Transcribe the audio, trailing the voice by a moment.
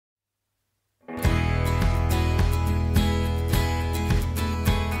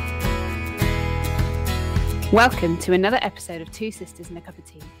Welcome to another episode of Two Sisters and a Cup of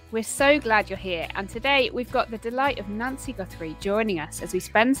Tea. We're so glad you're here, and today we've got the delight of Nancy Guthrie joining us as we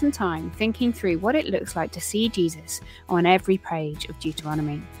spend some time thinking through what it looks like to see Jesus on every page of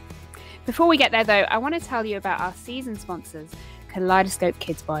Deuteronomy. Before we get there though, I want to tell you about our season sponsors, Kaleidoscope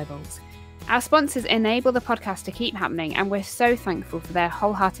Kids Bibles. Our sponsors enable the podcast to keep happening, and we're so thankful for their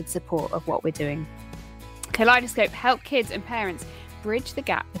wholehearted support of what we're doing. Kaleidoscope help kids and parents bridge the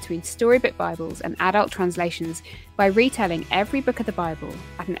gap between storybook Bibles and adult translations by retelling every book of the Bible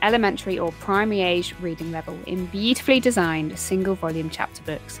at an elementary or primary age reading level in beautifully designed single volume chapter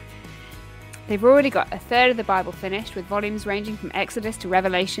books. They've already got a third of the Bible finished, with volumes ranging from Exodus to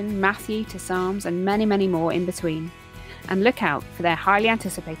Revelation, Matthew to Psalms, and many, many more in between. And look out for their highly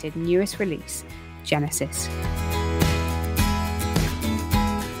anticipated newest release, Genesis.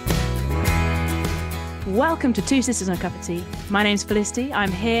 Welcome to Two Sisters and a Cup of Tea. My name's Felicity.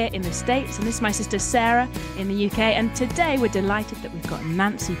 I'm here in the States, and this is my sister Sarah in the UK. And today we're delighted that we've got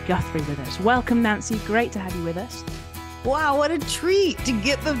Nancy Guthrie with us. Welcome, Nancy. Great to have you with us. Wow, what a treat to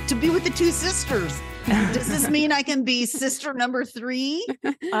be with the two sisters. Does this mean I can be sister number 3? Oh,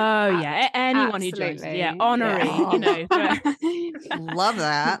 yeah. Anyone who joins us. Yeah, honorary, Love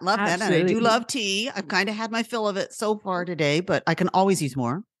that. Love that. And I do love tea. I've kind of had my fill of it so far today, but I can always use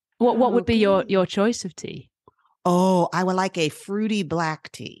more. What would be your choice of tea? Oh, I would like a fruity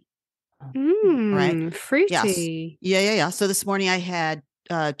black tea. Right? Fruity. Yes. Yeah. So this morning I had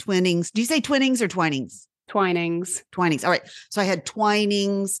Twinings. Do you say Twinings or Twinings? Twinings. All right. So I had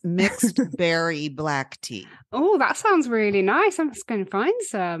Twinings mixed berry black tea. Oh, that sounds really nice. I'm just going to find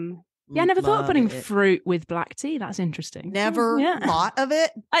some. Yeah, I never thought of putting fruit with black tea. That's interesting. Never thought of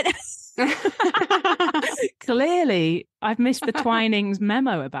it. Clearly, I've missed the Twinings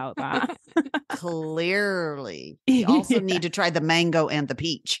memo about that. Clearly. You also need to try the mango and the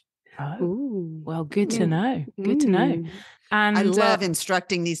peach. Oh, well, good to know. Good to know. And I love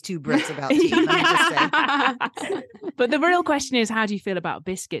instructing these two Brits about tea, let me just say. But the real question is, how do you feel about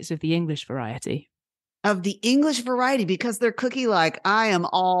biscuits of the English variety? Of the English variety, because they're cookie-like, I am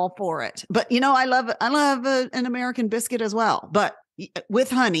all for it. But I love an American biscuit as well, but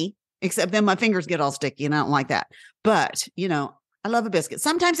with honey. Except then my fingers get all sticky and I don't like that. But, I love a biscuit.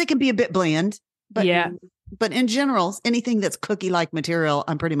 Sometimes it can be a bit bland, but in general, anything that's cookie-like material,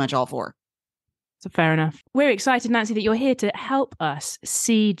 I'm pretty much all for. So fair enough. We're excited, Nancy, that you're here to help us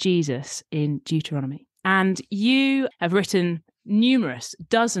see Jesus in Deuteronomy. And you have written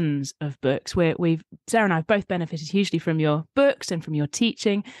dozens of books where Sarah and I have both benefited hugely from your books and from your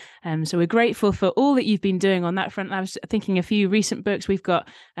teaching. So we're grateful for all that you've been doing on that front. I was thinking a few recent books we've got,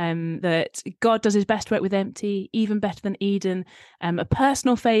 that God does his best work with empty, even better than Eden. A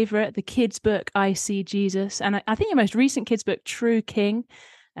personal favorite, the kids book, I See Jesus. And I think your most recent kids book, True King.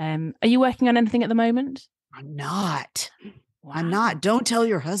 Are you working on anything at the moment? I'm not. Wow. I'm not. Don't tell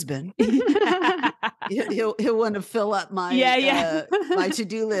your husband. He'll want to fill up my my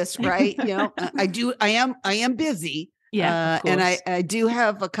to-do list, right? I am busy. Yeah, and I do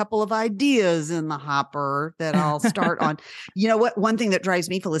have a couple of ideas in the hopper that I'll start on. You know what? One thing that drives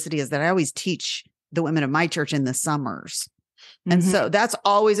me, Felicity, is that I always teach the women of my church in the summers. And so that's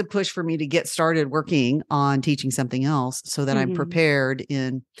always a push for me to get started working on teaching something else so that I'm prepared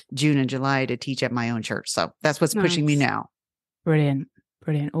in June and July to teach at my own church. So that's what's pushing me now. Brilliant.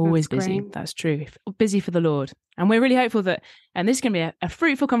 Always That's busy. great. That's true. Busy for the Lord. And we're really hopeful that, and this is going to be a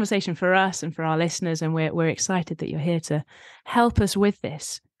fruitful conversation for us and for our listeners. And we're excited that you're here to help us with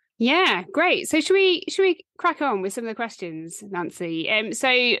this. Yeah, great. So should we crack on with some of the questions, Nancy?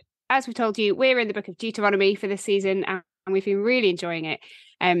 So as we've told you, we're in the book of Deuteronomy for this season, and we've been really enjoying it.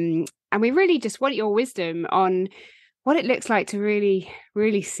 And we really just want your wisdom on what it looks like to really,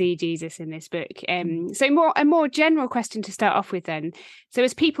 really see Jesus in this book. So a more general question to start off with then. So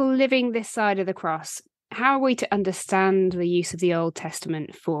as people living this side of the cross, how are we to understand the use of the Old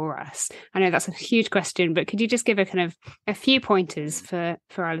Testament for us? I know that's a huge question, but could you just give a few pointers for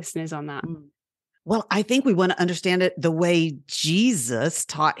our listeners on that? Well, I think we want to understand it the way Jesus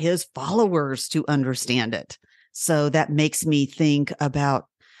taught his followers to understand it. So that makes me think about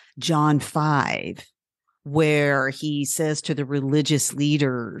John 5. Where he says to the religious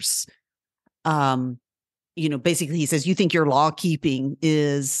leaders, basically he says, you think your law keeping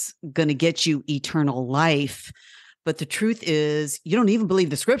is going to get you eternal life. But the truth is you don't even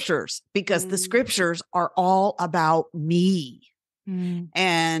believe the scriptures because the scriptures are all about me.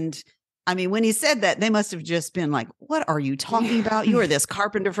 And I mean, when he said that, they must have just been like, what are you talking about? You are this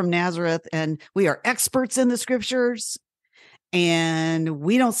carpenter from Nazareth and we are experts in the scriptures and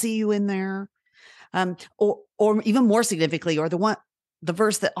we don't see you in there. Or even more significantly, or the the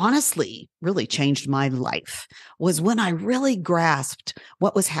verse that honestly really changed my life was when I really grasped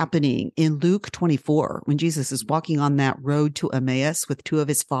what was happening in Luke 24, when Jesus is walking on that road to Emmaus with two of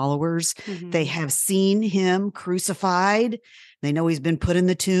his followers. Mm-hmm. They have seen him crucified. They know he's been put in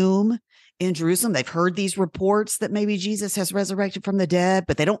the tomb in Jerusalem. They've heard these reports that maybe Jesus has resurrected from the dead,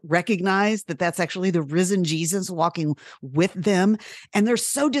 but they don't recognize that that's actually the risen Jesus walking with them. And they're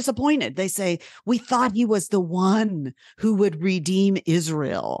so disappointed. They say, we thought he was the one who would redeem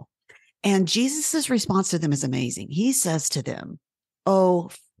Israel. And Jesus's response to them is amazing. He says to them, oh,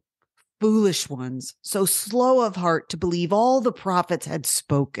 foolish ones, so slow of heart to believe all the prophets had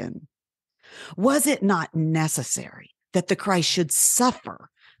spoken. Was it not necessary that the Christ should suffer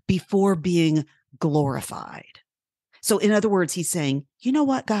before being glorified? So in other words, he's saying, you know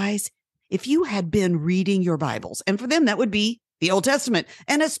what, guys, if you had been reading your Bibles, and for them, that would be the Old Testament,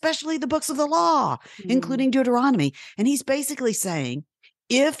 and especially the books of the law, including Deuteronomy. And he's basically saying,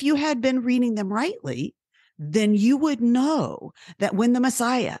 if you had been reading them rightly, then you would know that when the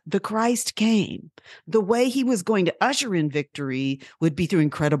Messiah, the Christ, came, the way he was going to usher in victory would be through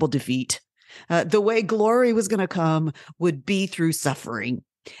incredible defeat. The way glory was going to come would be through suffering.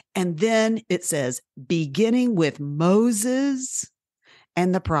 And then it says, beginning with Moses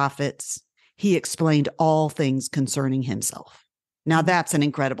and the prophets, he explained all things concerning himself. Now, that's an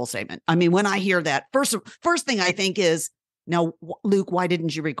incredible statement. I mean, when I hear that, first thing I think is, now, Luke, why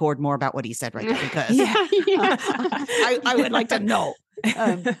didn't you record more about what he said right there? Because I would like to know.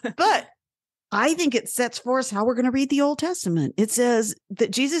 But I think it sets for us how we're going to read the Old Testament. It says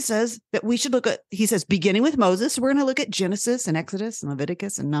that Jesus says that we should look at, he says, beginning with Moses, we're going to look at Genesis and Exodus and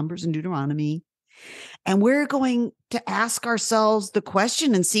Leviticus and Numbers and Deuteronomy. And we're going to ask ourselves the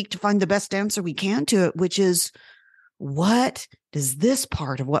question and seek to find the best answer we can to it, which is, what does this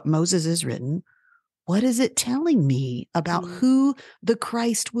part of what Moses has written, what is it telling me about who the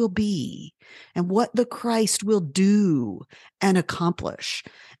Christ will be and what the Christ will do and accomplish?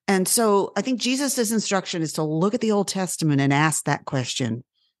 And so I think Jesus's instruction is to look at the Old Testament and ask that question.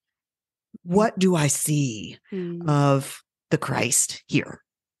 What do I see of the Christ here?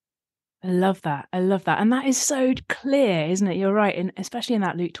 I love that. I love that. And that is so clear, isn't it? You're right. And especially in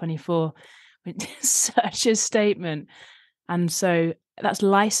that Luke 24, it's such a statement. And so that's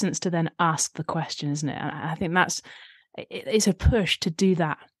license to then ask the question, isn't it? And I think it's a push to do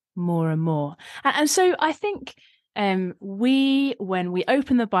that more and more. And so I think when we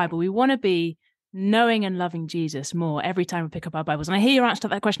open the Bible, we want to be knowing and loving Jesus more every time we pick up our Bibles. And I hear your answer to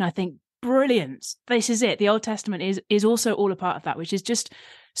that question. I think, brilliant. This is it. The Old Testament is also all a part of that, which is just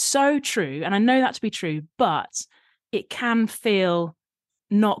so true. And I know that to be true, but it can feel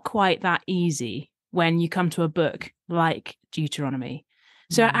not quite that easy when you come to a book like Deuteronomy.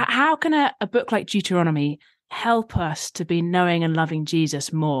 So how can a book like Deuteronomy help us to be knowing and loving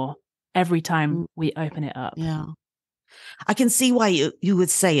Jesus more every time we open it up? Yeah. I can see why you would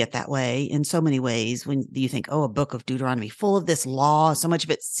say it that way in so many ways when you think, oh, a book of Deuteronomy full of this law. So much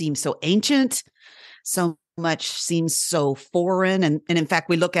of it seems so ancient. So much seems so foreign. And in fact,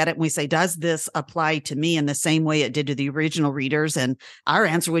 we look at it and we say, does this apply to me in the same way it did to the original readers? And our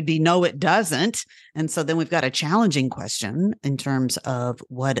answer would be, no, it doesn't. And so then we've got a challenging question in terms of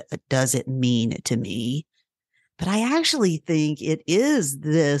what does it mean to me? But I actually think it is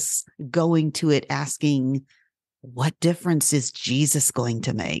this going to it asking, what difference is Jesus going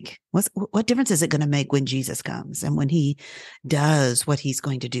to make? What difference is it going to make when Jesus comes and when he does what he's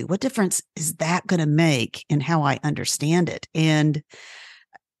going to do? What difference is that going to make in how I understand it? And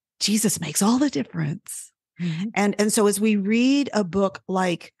Jesus makes all the difference. Mm-hmm. And so as we read a book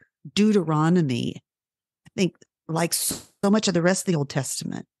like Deuteronomy, I think like so much of the rest of the Old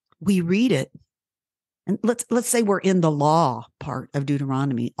Testament, we read it. And let's say we're in the law part of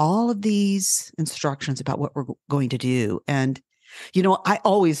Deuteronomy, all of these instructions about what we're going to do. And, you know, I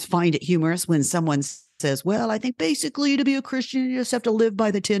always find it humorous when someone says, well, I think basically to be a Christian, you just have to live by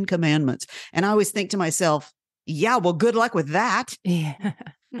the 10 Commandments. And I always think to myself, yeah, well, good luck with that. Yeah.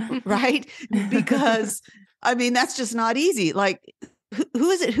 Right? Because, I mean, that's just not easy. Like, who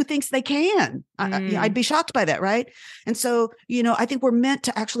is it who thinks they can? I'd be shocked by that, right? And so, you know, I think we're meant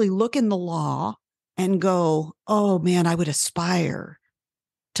to actually look in the law and go, oh man, I would aspire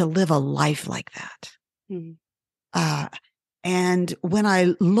to live a life like that. Mm-hmm. And when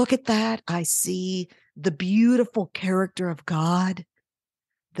I look at that, I see the beautiful character of God,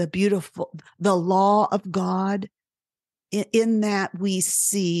 the law of God, in that we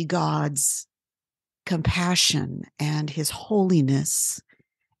see God's compassion and his holiness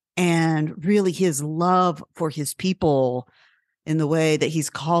and really his love for his people in the way that he's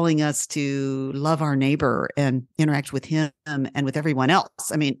calling us to love our neighbor and interact with him and with everyone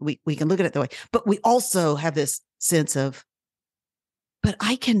else. I mean, we can look at it that way, but we also have this sense of, but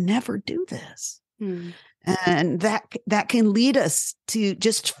I can never do this. And that can lead us to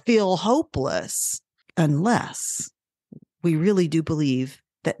just feel hopeless unless we really do believe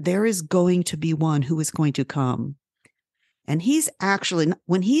that there is going to be one who is going to come. And he's actually,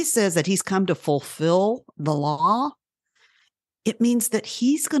 when he says that he's come to fulfill the law, it means that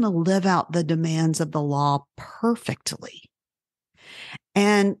he's going to live out the demands of the law perfectly.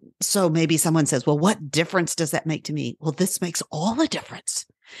 And so maybe someone says, well, what difference does that make to me? Well, this makes all the difference.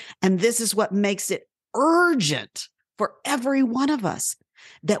 And this is what makes it urgent for every one of us,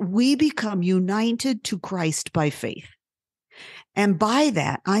 that we become united to Christ by faith. And by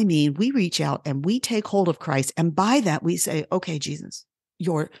that, I mean, we reach out and we take hold of Christ. And by that, we say, okay, Jesus,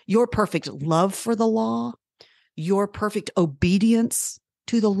 your perfect love for the law, your perfect obedience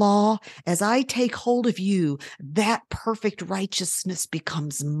to the law, as I take hold of you, that perfect righteousness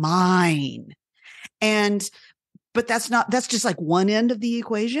becomes mine. But that's just like one end of the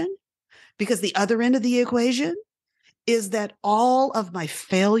equation, because the other end of the equation is that all of my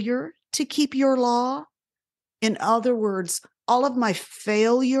failure to keep your law, in other words, all of my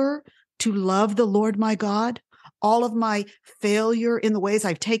failure to love the Lord my God, all of my failure in the ways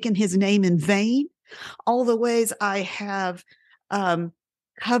I've taken his name in vain, all the ways I have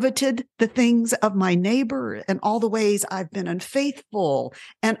coveted the things of my neighbor, and all the ways I've been unfaithful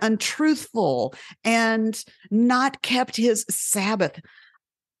and untruthful and not kept his Sabbath,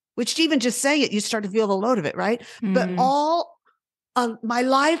 which even just saying it, you start to feel the load of it, right? But all of my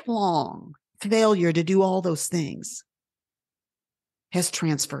lifelong failure to do all those things has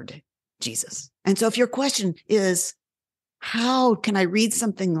transferred to Jesus. And so if your question is, how can I read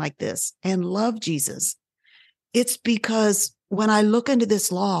something like this and love Jesus? It's because when I look into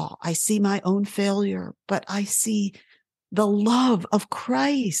this law, I see my own failure, but I see the love of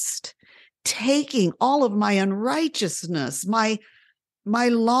Christ taking all of my unrighteousness, my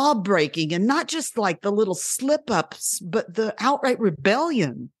law breaking, and not just like the little slip ups, but the outright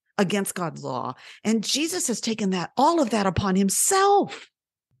rebellion against God's law. And Jesus has taken all of that upon himself.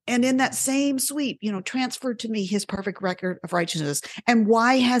 And in that same sweep, transferred to me his perfect record of righteousness. And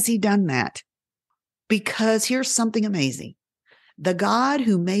why has he done that? Because here's something amazing. The God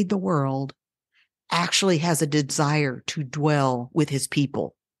who made the world actually has a desire to dwell with his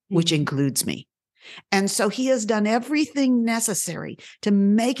people, which includes me. And so he has done everything necessary to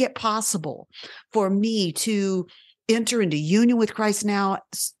make it possible for me to enter into union with Christ now,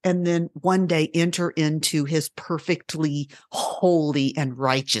 and then one day enter into his perfectly holy and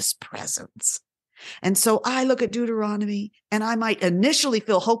righteous presence. And so I look at Deuteronomy and I might initially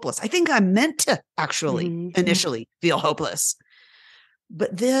feel hopeless. I think I'm meant to actually initially feel hopeless.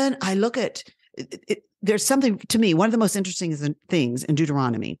 But then I look at it. There's something to me, one of the most interesting things in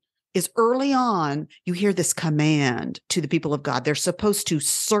Deuteronomy is early on, you hear this command to the people of God. They're supposed to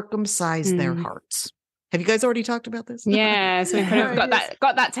circumcise their hearts. Have you guys already talked about this? Yeah, so we kind of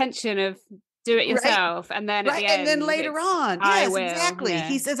got that tension of do it yourself, right. And then at the end, and then later on, yes, exactly. Yeah.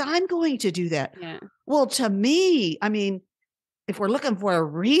 He says, "I'm going to do that." Yeah. Well, to me, I mean, if we're looking for a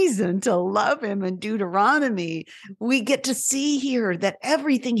reason to love him in Deuteronomy, we get to see here that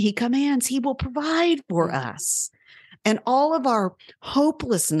everything he commands, he will provide for us. And all of our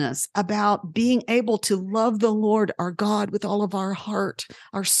hopelessness about being able to love the Lord our God with all of our heart,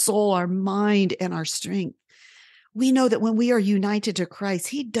 our soul, our mind, and our strength. We know that when we are united to Christ,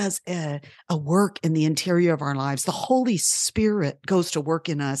 he does a work in the interior of our lives. The Holy Spirit goes to work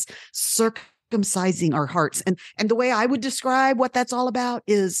in us, circumcising our hearts. And the way I would describe what that's all about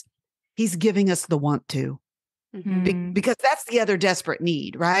is he's giving us the want to. Because that's the other desperate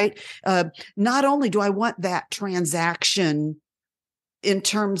need, right? Not only do I want that transaction in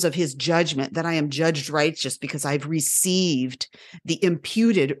terms of his judgment, that I am judged righteous because I've received the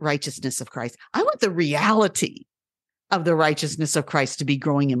imputed righteousness of Christ. I want the reality of the righteousness of Christ to be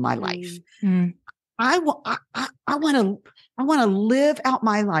growing in my life. I want to live out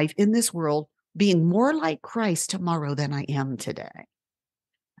my life in this world being more like Christ tomorrow than I am today.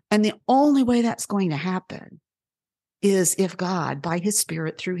 And the only way that's going to happen is if God, by his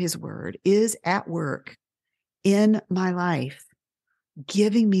Spirit, through his word, is at work in my life,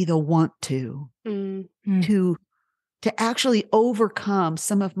 giving me the want to actually overcome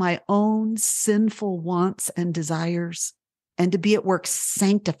some of my own sinful wants and desires, and to be at work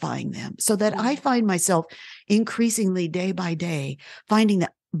sanctifying them, so that I find myself increasingly day by day finding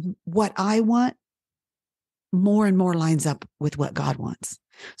that what I want more and more lines up with what God wants,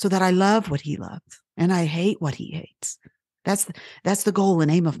 so that I love what he loves and I hate what he hates. That's the goal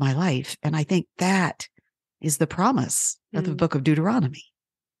and aim of my life. And I think that is the promise of the book of Deuteronomy.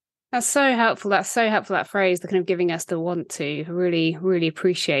 That's so helpful. That phrase, the kind of giving us the want to. Really, really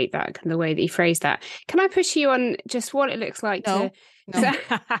appreciate that, kind of the way that you phrased that. Can I push you on just what it looks like No. what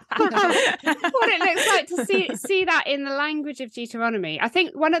it looks like to see that in the language of Deuteronomy? I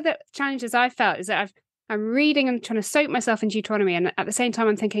think one of the challenges I felt is that I'm reading and trying to soak myself in Deuteronomy, and at the same time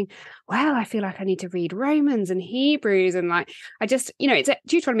I'm thinking, well, I feel like I need to read Romans and Hebrews, and like I just,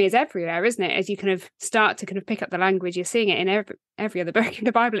 Deuteronomy is everywhere, isn't it? As you kind of start to kind of pick up the language, you're seeing it in every other book in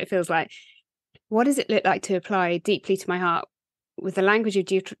the Bible, it feels like. What does it look like to apply deeply to my heart with the language of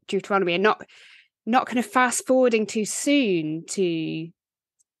Deuteronomy, and not kind of fast forwarding too soon to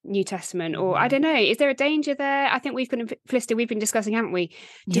New Testament? Or I don't know, is there a danger there? I think we've been discussing, haven't we?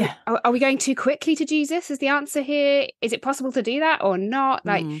 Are we going too quickly to Jesus is the answer here? Is it possible to do that or not?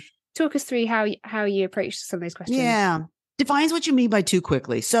 Like, talk us through how you approach some of those questions. Yeah. Defines what you mean by too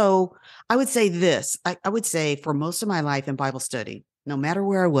quickly. So I would say this, I would say for most of my life in Bible study, no matter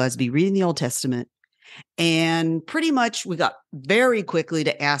where I was, be reading the Old Testament, and pretty much we got very quickly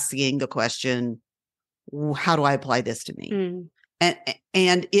to asking the question, how do I apply this to me?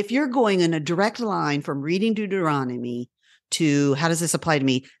 And if you're going in a direct line from reading Deuteronomy to how does this apply to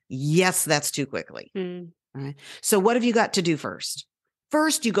me? Yes, that's too quickly. All right. So what have you got to do first?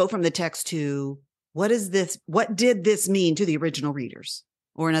 First, you go from the text to what is this? What did this mean to the original readers?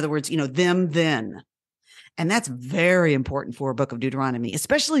 Or in other words, them then. And that's very important for a book of Deuteronomy,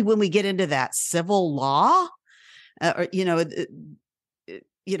 especially when we get into that civil law. Don't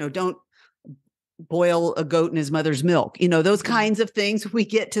boil a goat in his mother's milk, those kinds of things. We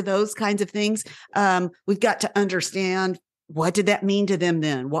get to those kinds of things. We've got to understand, what did that mean to them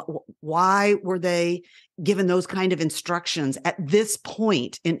then? Why were they given those kind of instructions at this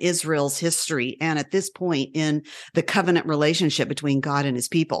point in Israel's history and at this point in the covenant relationship between God and his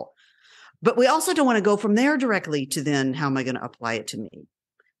people? But we also don't want to go from there directly to then, how am I going to apply it to me?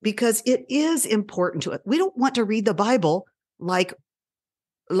 Because it is important to it. We don't want to read the Bible like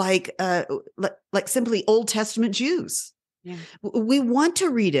simply Old Testament Jews. Yeah. We want to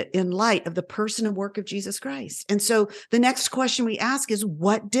read it in light of the person and work of Jesus Christ. And so the next question we ask is,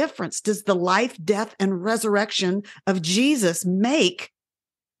 what difference does the life, death, and resurrection of Jesus make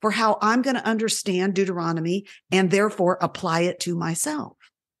for how I'm going to understand Deuteronomy and therefore apply it to myself?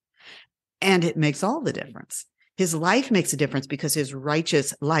 And it makes all the difference. His life makes a difference because his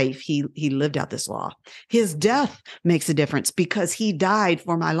righteous life, he lived out this law. His death makes a difference because he died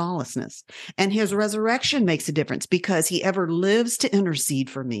for my lawlessness. And his resurrection makes a difference because he ever lives to intercede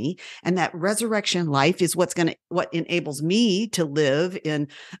for me. And that resurrection life is what enables me to live in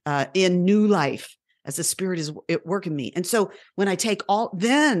new life as the Spirit is at work in me. And so when I take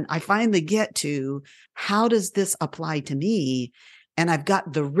then I finally get to, how does this apply to me? And I've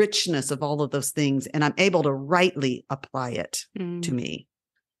got the richness of all of those things, and I'm able to rightly apply it to me.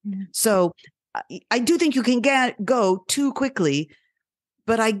 So I do think you can go too quickly,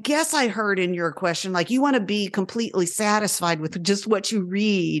 but I guess I heard in your question, like, you want to be completely satisfied with just what you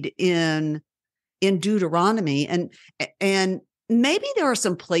read in Deuteronomy, and maybe there are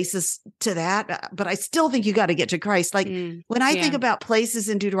some places to that, but I still think you got to get to Christ. Like when I think about places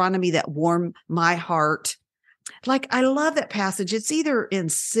in Deuteronomy that warm my heart, like, I love that passage. It's either in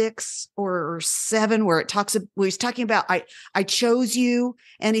 6 or 7 where he's talking about, I chose you.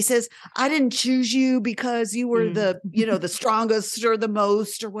 And he says, I didn't choose you because you were the strongest or the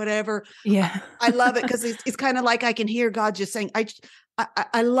most or whatever. Yeah. I love it because it's kind of like I can hear God just saying,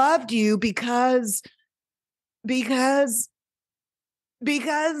 I loved you because I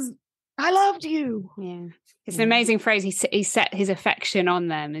loved you. Yeah. It's an amazing phrase. He set his affection on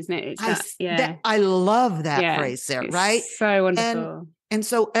them, isn't it? I love that phrase there, right? So wonderful. And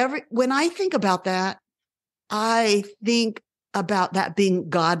so when I think about that, I think about that being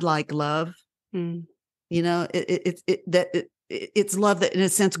godlike love. It's love that in a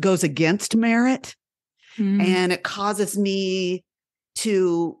sense goes against merit, and it causes me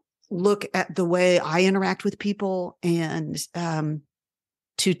to look at the way I interact with people and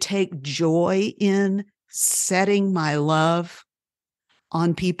to take joy in setting my love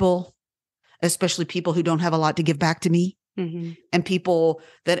on people, especially people who don't have a lot to give back to me, and people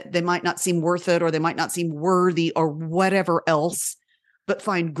that they might not seem worth it, or they might not seem worthy, or whatever else, but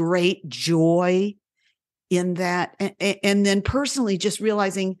find great joy in that. And then personally, just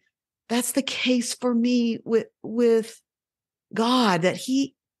realizing that's the case for me with God, that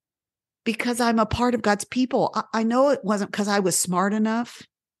because I'm a part of God's people, I know it wasn't because I was smart enough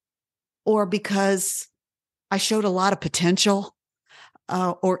or because I showed a lot of potential,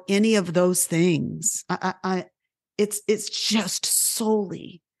 or any of those things. It's just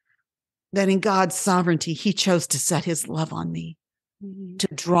solely that in God's sovereignty, he chose to set his love on me, to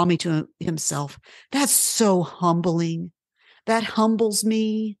draw me to himself. That's so humbling. That humbles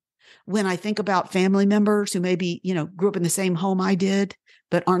me when I think about family members who maybe, grew up in the same home I did,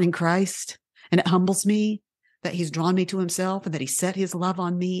 but aren't in Christ. And it humbles me that he's drawn me to himself and that he set his love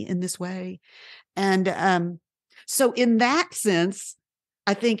on me in this way. And so in that sense,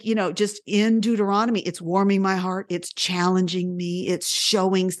 I think, just in Deuteronomy, it's warming my heart. It's challenging me. It's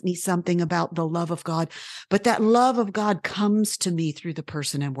showing me something about the love of God. But that love of God comes to me through the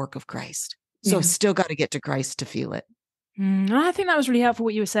person and work of Christ. So I've still got to get to Christ to feel it. I think that was really helpful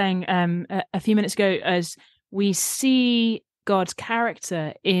what you were saying a few minutes ago, as we see God's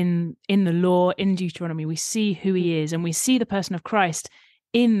character in the law, in Deuteronomy. We see who he is, and we see the person of Christ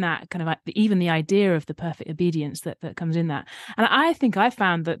in that kind of like even the idea of the perfect obedience that comes in that. And I think I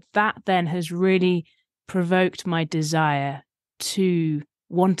found that then has really provoked my desire to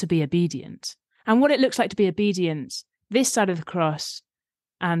want to be obedient. And what it looks like to be obedient this side of the cross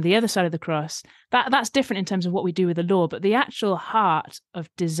and the other side of the cross, that's different in terms of what we do with the law, but the actual heart of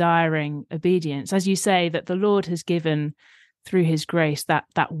desiring obedience, as you say, that the Lord has given through his grace, that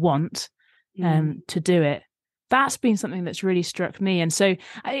want to do it. That's been something that's really struck me. And so,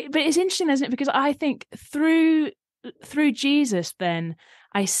 but it's interesting, isn't it? Because I think through Jesus, then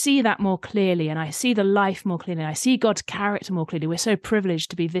I see that more clearly, and I see the life more clearly. I see God's character more clearly. We're so privileged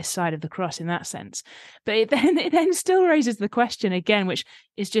to be this side of the cross in that sense. But it then still raises the question again, which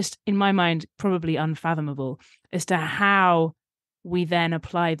is just in my mind probably unfathomable, as to how we then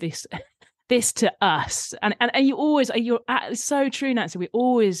apply this to us. And you're so true, Nancy. We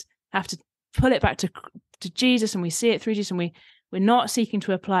always have to pull it back to Jesus, and we see it through Jesus, and we're not seeking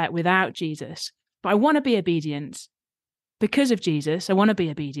to apply it without Jesus. But I want to be obedient because of Jesus. I want to be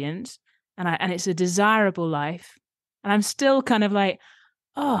obedient, and it's a desirable life. And I'm still kind of like,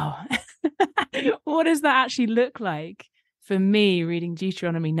 oh, what does that actually look like for me reading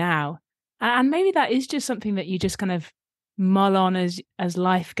Deuteronomy now? And maybe that is just something that you just kind of mull on as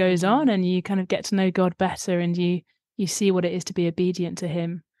life goes on, and you kind of get to know God better, and you see what it is to be obedient to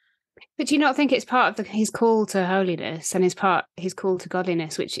him. But do you not think it's part of his call to holiness and his call to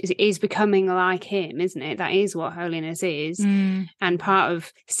godliness, which is becoming like him, isn't it? That is what holiness is. And part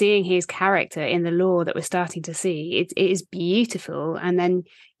of seeing his character in the law that we're starting to see, it is beautiful. And then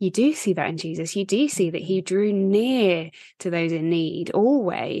you do see that in Jesus. You do see that he drew near to those in need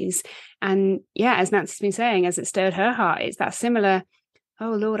always. And yeah, as Nancy's been saying, as it stirred her heart, it's that similar,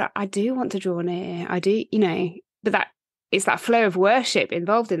 oh Lord, I do want to draw near. I do, but it's that flow of worship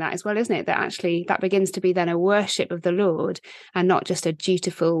involved in that as well, isn't it? That actually that begins to be then a worship of the Lord and not just a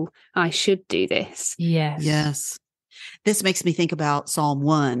dutiful, I should do this. Yes. This makes me think about Psalm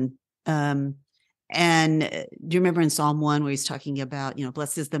 1. And do you remember in Psalm 1 where he's talking about,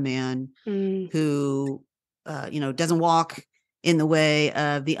 blessed is the man who, doesn't walk in the way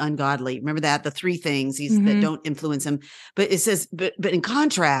of the ungodly. Remember that? The three things that don't influence him. But it says, but in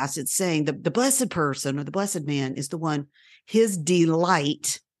contrast, it's saying the blessed person or the blessed man is the one, his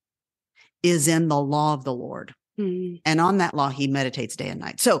delight is in the law of the Lord. And on that law, he meditates day and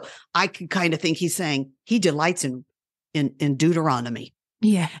night. So I can kind of think he's saying he delights in Deuteronomy.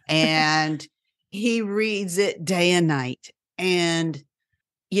 Yeah. And he reads it day and night. And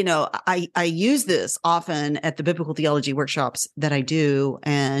I use this often at the biblical theology workshops that I do,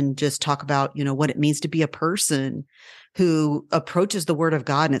 and just talk about, what it means to be a person who approaches the word of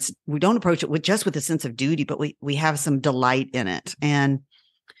God. And we don't approach it with a sense of duty, but we have some delight in it. And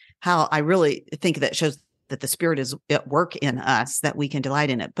how I really think that shows that the Spirit is at work in us, that we can delight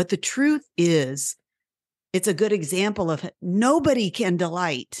in it. But the truth is, it's a good example of nobody can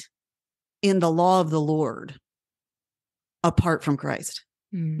delight in the law of the Lord apart from Christ.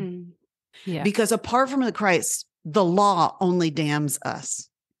 Yeah. Because apart from the Christ, the law only damns us.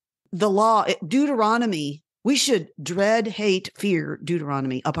 The law, Deuteronomy, we should dread, hate, fear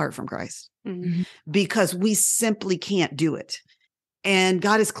Deuteronomy apart from Christ, because we simply can't do it. And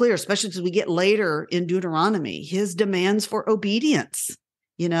God is clear, especially as we get later in Deuteronomy, his demands for obedience,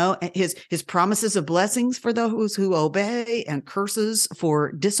 his promises of blessings for those who obey and curses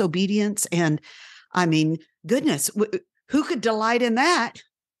for disobedience. And I mean, goodness, who could delight in that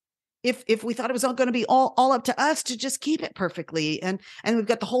if we thought it was all going to be all up to us to just keep it perfectly? And we've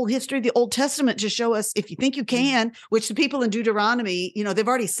got the whole history of the Old Testament to show us, if you think you can, which the people in Deuteronomy, they've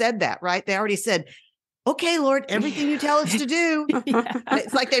already said that, right? They already said, okay, Lord, everything you tell us to do.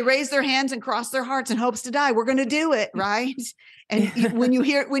 It's like they raise their hands and cross their hearts and hopes to die. We're going to do it, right? And when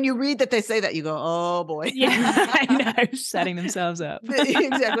you read that they say that, you go, oh boy. I know, setting themselves up.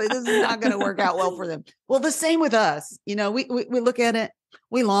 Exactly. This is not going to work out well for them. Well, the same with us. We look at it.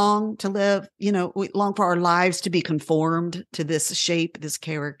 We long to live, we long for our lives to be conformed to this shape, this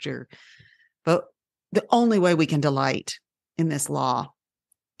character. But the only way we can delight in this law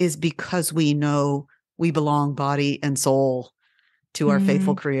is because we know we belong body and soul to our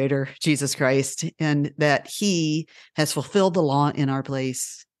faithful Creator, Jesus Christ, and that He has fulfilled the law in our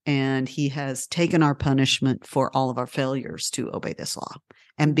place, and He has taken our punishment for all of our failures to obey this law.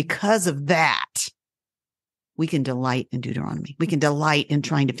 And because of that, we can delight in Deuteronomy. We can delight in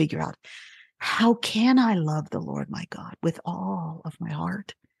trying to figure out, how can I love the Lord my God with all of my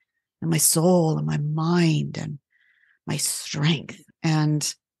heart and my soul and my mind and my strength?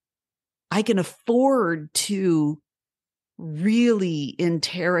 And I can afford to really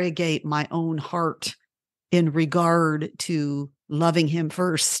interrogate my own heart in regard to loving Him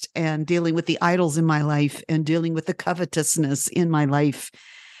first and dealing with the idols in my life and dealing with the covetousness in my life.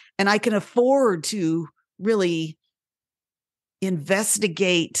 And I can afford to really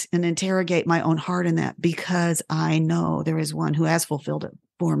investigate and interrogate my own heart in that, because I know there is one who has fulfilled it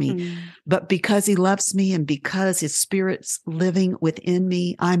for me. But because He loves me and because His Spirit's living within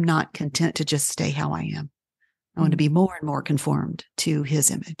me, I'm not content to just stay how I am. I want to be more and more conformed to His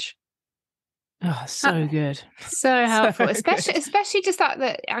image. Oh, so good. So helpful, especially just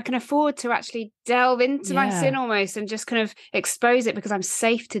that I can afford to actually delve into my sin almost and just kind of expose it because I'm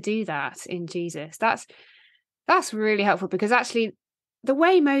safe to do that in Jesus. That's really helpful, because actually the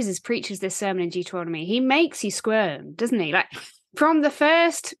way Moses preaches this sermon in Deuteronomy, he makes you squirm, doesn't he? Like from the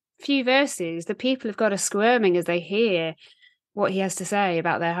first few verses, the people of God are squirming as they hear what he has to say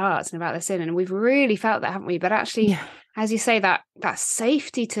about their hearts and about their sin. And we've really felt that, haven't we? But actually, as you say, that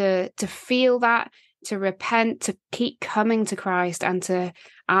safety to feel that, to repent, to keep coming to Christ and to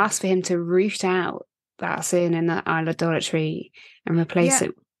ask for Him to root out that sin and that idolatry and replace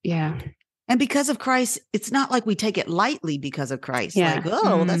it. Yeah. And because of Christ, it's not like we take it lightly because of Christ. Like,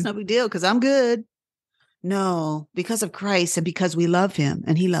 that's no big deal because I'm good. No, because of Christ and because we love Him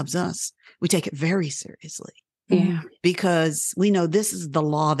and He loves us, we take it very seriously. Yeah. Because we know this is the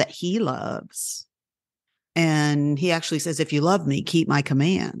law that He loves. And He actually says, if you love me, keep my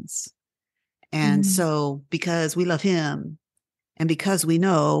commands. And so because we love Him and because we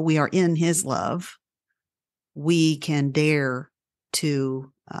know we are in His love, we can dare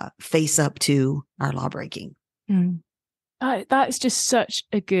to face up to our law breaking. That's just such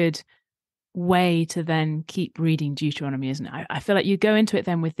a good way to then keep reading Deuteronomy, isn't it? I feel like you go into it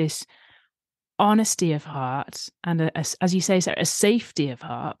then with this honesty of heart and as you say, Sarah, a safety of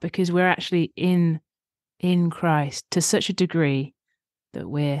heart, because we're actually in Christ to such a degree that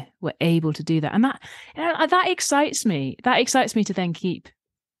we're able to do that. And that excites me. That excites me to then keep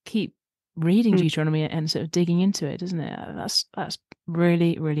reading Deuteronomy and sort of digging into it, doesn't it? That's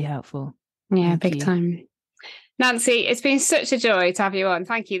really, really helpful. Yeah, big time. Nancy, it's been such a joy to have you on.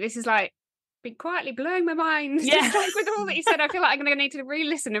 Thank you. This is been quietly blowing my mind. Yeah. Just with all that you said, I feel like I'm going to need to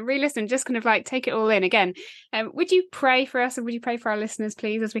re-listen, just kind of take it all in again. Would you pray for us and would you pray for our listeners,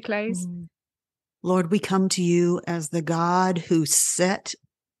 please, as we close? Lord, we come to You as the God who set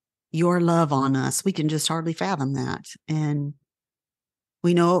Your love on us. We can just hardly fathom that. And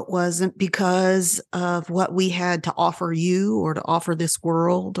we know it wasn't because of what we had to offer You or to offer this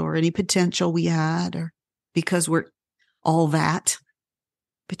world or any potential we had, or because we're all that,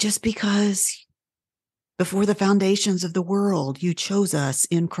 but just because before the foundations of the world, You chose us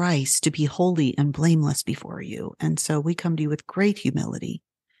in Christ to be holy and blameless before You. And so we come to You with great humility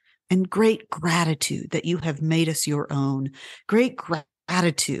and great gratitude that You have made us Your own, great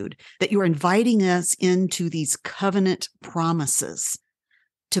gratitude that You're inviting us into these covenant promises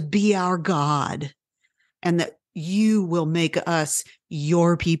to be our God, and that You will make us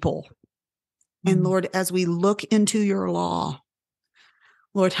Your people. And Lord, as we look into Your law,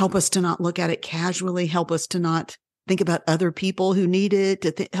 Lord, help us to not look at it casually. Help us to not think about other people who need it,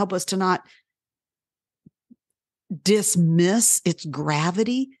 help us to not dismiss its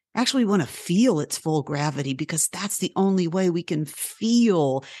gravity. Actually, we want to feel its full gravity, because that's the only way we can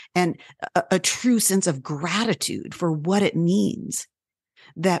feel a true sense of gratitude for what it means.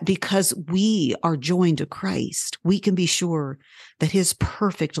 That because we are joined to Christ, we can be sure that His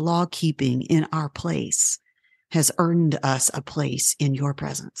perfect law keeping in our place has earned us a place in Your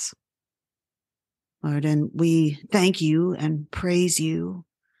presence. Lord, and we thank You and praise You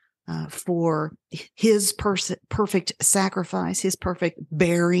for His perfect sacrifice, His perfect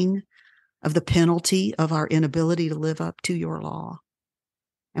bearing of the penalty of our inability to live up to your law.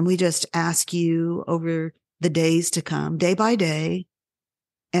 And we just ask you over the days to come, day by day,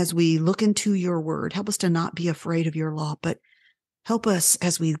 as we look into your word, help us to not be afraid of your law, but help us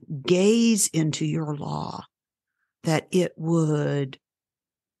as we gaze into your law, that it would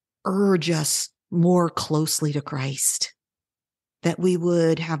urge us more closely to Christ, that we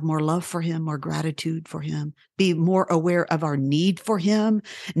would have more love for him, more gratitude for him, be more aware of our need for him,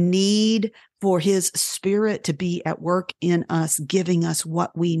 need for his Spirit to be at work in us, giving us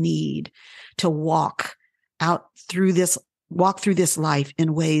what we need to walk through this life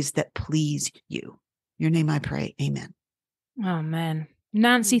in ways that please you. In your name I pray. Amen. Amen.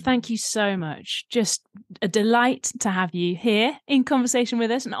 Nancy, thank you so much. Just a delight to have you here in conversation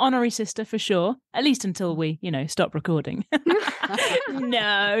with us, an honorary sister for sure, at least until we, stop recording.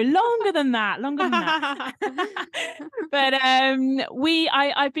 No, longer than that. But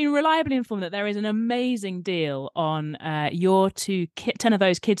I've been reliably informed that there is an amazing deal on your 10 of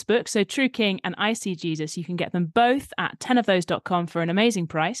those kids books. So True King and I See Jesus, you can get them both at 10ofthose.com for an amazing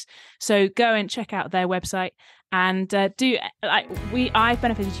price. So go and check out their website. And I've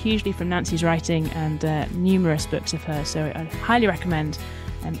benefited hugely from Nancy's writing and numerous books of hers, so I highly recommend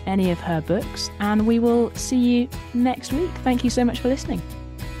any of her books. And we will see you next week. Thank you so much for listening.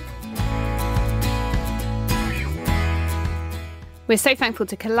 We're so thankful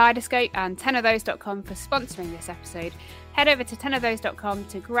to Kaleidoscope and 10ofthose.com for sponsoring this episode. Head over to 10ofthose.com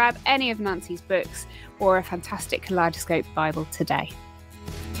to grab any of Nancy's books or a fantastic Kaleidoscope Bible today.